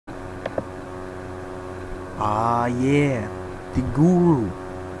Ah, yeah. The guru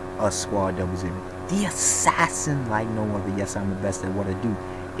of Squad Double Zero. The assassin like no other. Yes, I'm the best at what I do.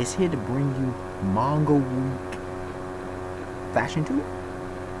 Is here to bring you Manga Week Fashion 2?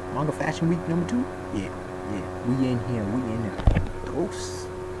 Manga Fashion Week number 2? Yeah. We in here. We in there. Deuces.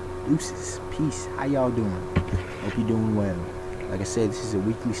 Peace. How y'all doing? Hope you're doing well. Like I said, this is a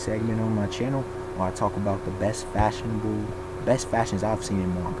weekly segment on my channel where I talk about the best fashions I've seen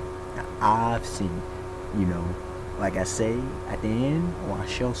in manga. Now, I've seen, like I say at the end, or I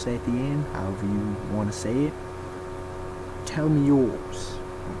shall say at the end, however you want to say it, tell me yours,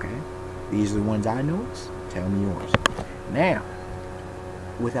 okay? These are the ones I noticed. Tell me yours. Now,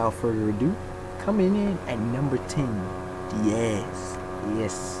 without further ado, coming in at number 10, yes,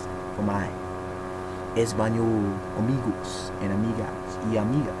 for my Espanol amigos and amigas y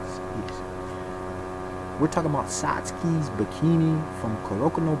amigas, yes. We're talking about Satsuki's bikini from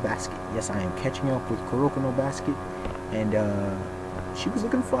Kuroko no Basket. Yes, I am catching up with Kuroko no Basket, and she was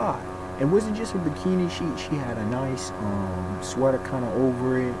looking fly. It wasn't just her bikini; she had a nice sweater kind of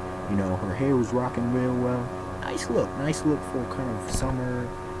over it. Her hair was rocking real well. Nice look for kind of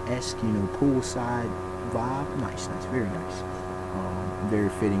summer-esque, poolside vibe. Nice, very nice. Very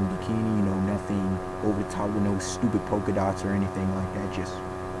fitting bikini. Nothing over the top with no stupid polka dots or anything like that. Just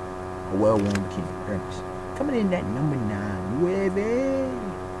a well-worn bikini. Very nice. Coming in at number 9,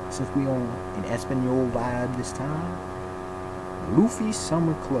 since we on an Espanol vibe this time, Luffy's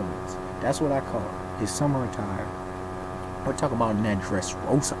summer clothes. That's what I call it. His summer attire. We're talking about in that dress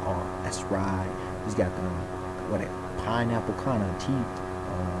Rosa art. That's right. He's got the pineapple kind of teeth.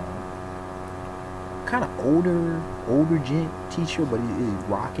 Kind of older gent t-shirt, but it is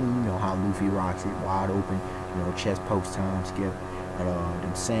rocking. You know how Luffy rocks it, wide open. Chest post time skip.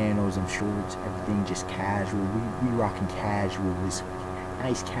 Them sandals, them shorts, everything just casual. We rocking casual this week.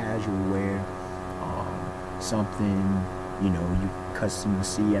 Nice casual wear. Something you custom to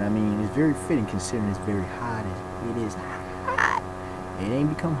see, and I mean it's very fitting considering it's very hot. It is hot. It ain't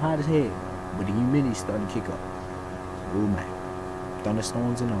become hot as hell, but the humidity's starting to kick up. Oh man,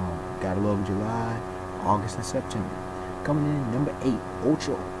 thunderstorms and all. Gotta love July, August, and September. Coming in number 8,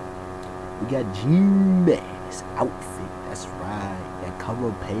 Ocho. We got Jinbei's outfit. That's right. That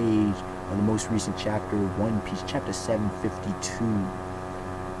cover page of the most recent chapter of One Piece, chapter 752.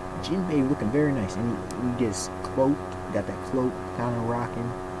 Jinbei looking very nice, and he gets cloaked. Got that cloak kind of rocking,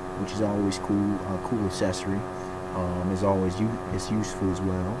 which is always cool. Cool accessory. Is always it's useful as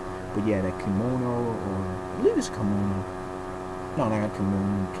well. But yeah, that kimono, or I believe it's kimono. No, not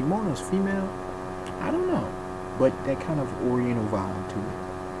kimono. Kimono's female. I don't know, but that kind of Oriental vibe to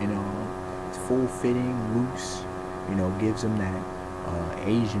it. It's full fitting, loose. Gives him that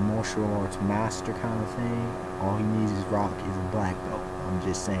Asian martial arts master kind of thing. All he needs is rock is a black belt. I'm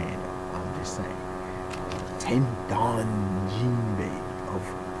just saying. Tendon Jinbei of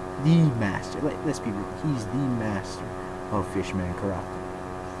the master. Let's be real. He's the master of Fishman Karate.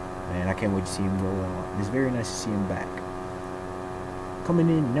 Man, I can't wait to see him roll out. It's very nice to see him back. Coming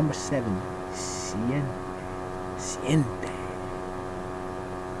in number 7, Siente.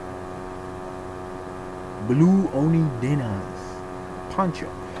 Blue Oni Dena's poncho.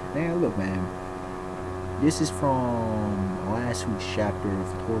 Now look, man, this is from last week's chapter of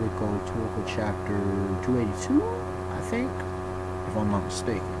Toriko chapter 282, I think, if I'm not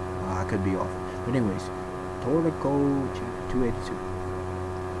mistaken. I could be off, but anyways, Toriko chapter 282.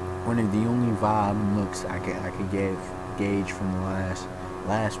 One of the only vibe and looks I could gauge from the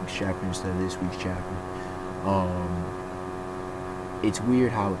last week's chapter instead of this week's chapter. It's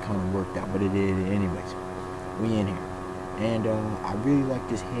weird how it kind of worked out, but it did. Anyways, we in here, and I really like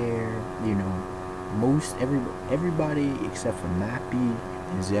this hair. Everybody except for Mappy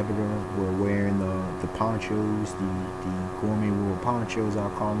and Zebra were wearing the ponchos, the gourmet wool ponchos,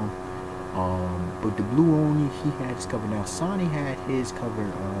 I'll call them. But the blue Oni, he had his cover. Now Sonny had his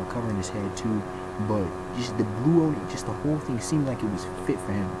covering his head too, but just the blue Oni, just the whole thing seemed like it was fit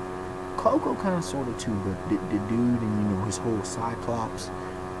for him. Coco kind of sort of too, but the dude and his whole Cyclops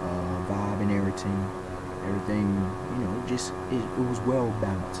vibe and everything, just it was well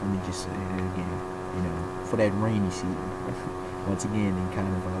balanced. Let me just say it again, for that rainy season. Once again, in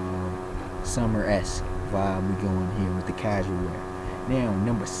kind of summer-esque vibe we going here with the casual wear. Now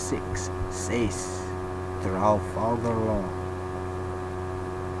number 6, Trafalgar Law.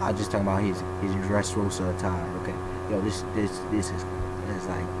 I was just talking about his dress Rosa attire. Okay, this is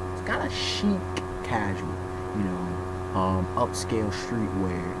like, it's kind of chic casual, upscale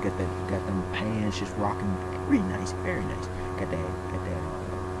streetwear. Got them pants just rocking, really nice, very nice. Got that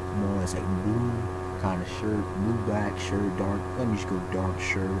more or less like blue kind of shirt, blue black shirt, dark. Let me just go dark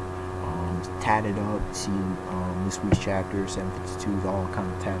shirt. it's tatted up. See, this week's chapter 752 is all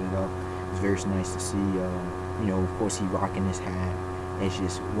kind of tatted up. It's very nice to see. You know, of course, he rocking his hat. It's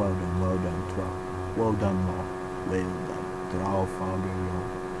just well done, Thrall. Well done, Law. Well done, Thrall Fogger.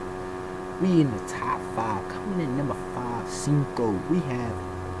 We in the top 5. Coming in number 5, Cinco. We have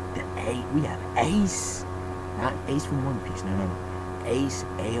we have Ace. Not Ace from One Piece. No. Ace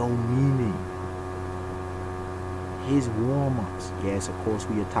Aomine. His warm-ups. Yes, of course,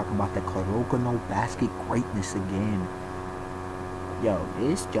 we are talking about the Kuroko no Basket greatness again. Yo,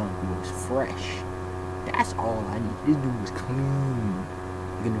 this junk was fresh. That's all I need. This dude was clean.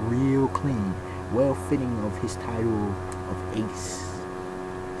 Looking real clean. Well fitting of his title of Ace.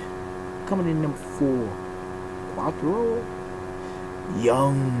 Coming in number 4, Quattro.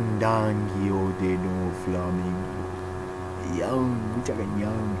 Young Dangyo de no Flamingo. Young, we talking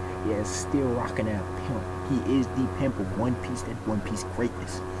young. Yeah, still rocking that pimp. He is the pimp of One Piece, that One Piece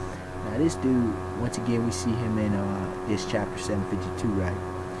greatness. Now this dude, once again, we see him in this chapter 752, right?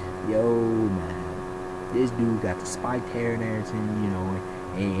 Yo, man, this dude got the spiked hair and everything, you know,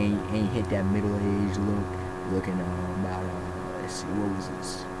 ain't hit that middle-aged look, looking about let's see, what was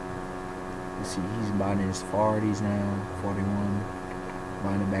this? Let's see, he's about in his 40s now, 41.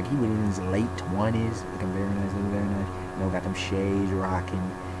 Running back, he was in his late 20s, looking very nice, You know, got them shades rocking,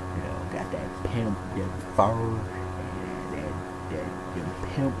 you know, got that pimp, that fur, and that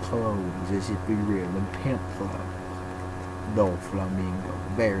pimp clothes. Let's just be real, them pimp clothes. No Flamingo,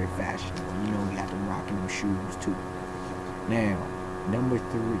 very fashionable. You know, we got them rocking them shoes too. Now, number 3,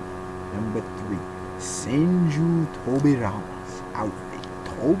 Senju Tobirama's outfit.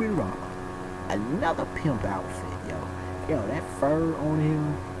 Tobirama, another pimp outfit. Yo, that fur on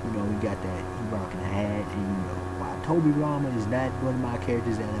him, you know, he got that, he rocking a hat, and you know, while Tobirama is not one of my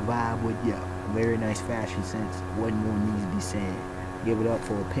characters that I vibe with, yo, very nice fashion sense, wasn't more needs to be said. Give it up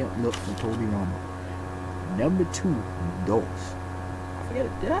for a pimp look from Tobirama. Number 2, Dos.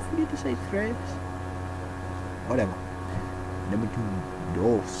 Did I forget to say Threads? Whatever. Number 2,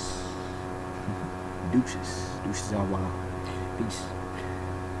 Dos. Deuces are wild. Peace.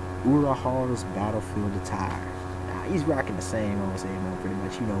 Uraha's battlefield attire. He's rocking the same old pretty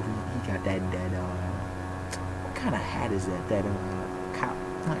much. You know, he got that what kind of hat is that? That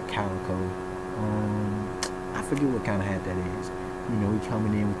not calico. I forget what kind of hat that is. You know, he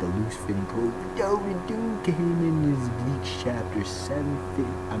coming in with the loose fitting clothes. Yo, the dude came in this Bleach chapter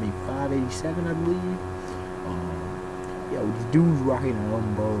 587, I believe. Yo, this dude's rocking an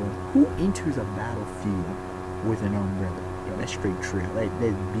umbrella. Who enters a battlefield with an umbrella? Yo, that's straight trail.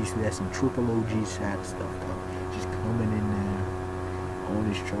 That's some triple OG side stuff, though. Just coming in there on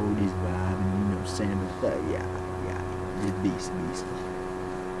his shoulders, vibing, you know, sandals. Yeah, just beast.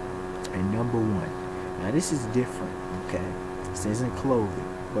 And number 1. Now this is different, okay? This isn't clothing,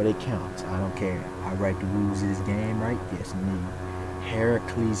 but it counts. I don't care. I write the rules of this game, right? Yes, indeed.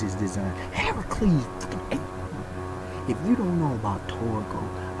 Heracles' design. Heracles, if you don't know about Toriko,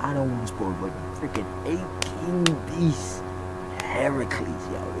 I don't want to spoil, but freaking 8 King Beast. Heracles,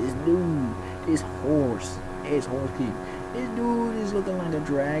 yo, this dude, this horse King. This dude is looking like a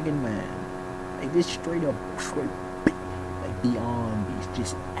dragon, man. Like this straight like beyond beast,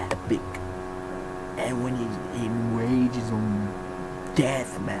 just epic. And when he enrages on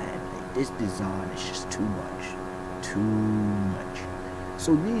death, man, like this design is just too much.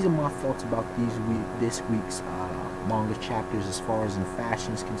 So these are my thoughts about this week's manga chapters as far as the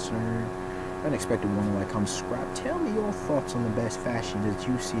fashion is concerned. Unexpected one like come subscribe. Tell me your thoughts on the best fashion that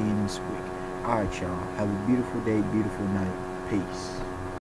you see in this week. Alright, y'all. Have a beautiful day, beautiful night. Peace.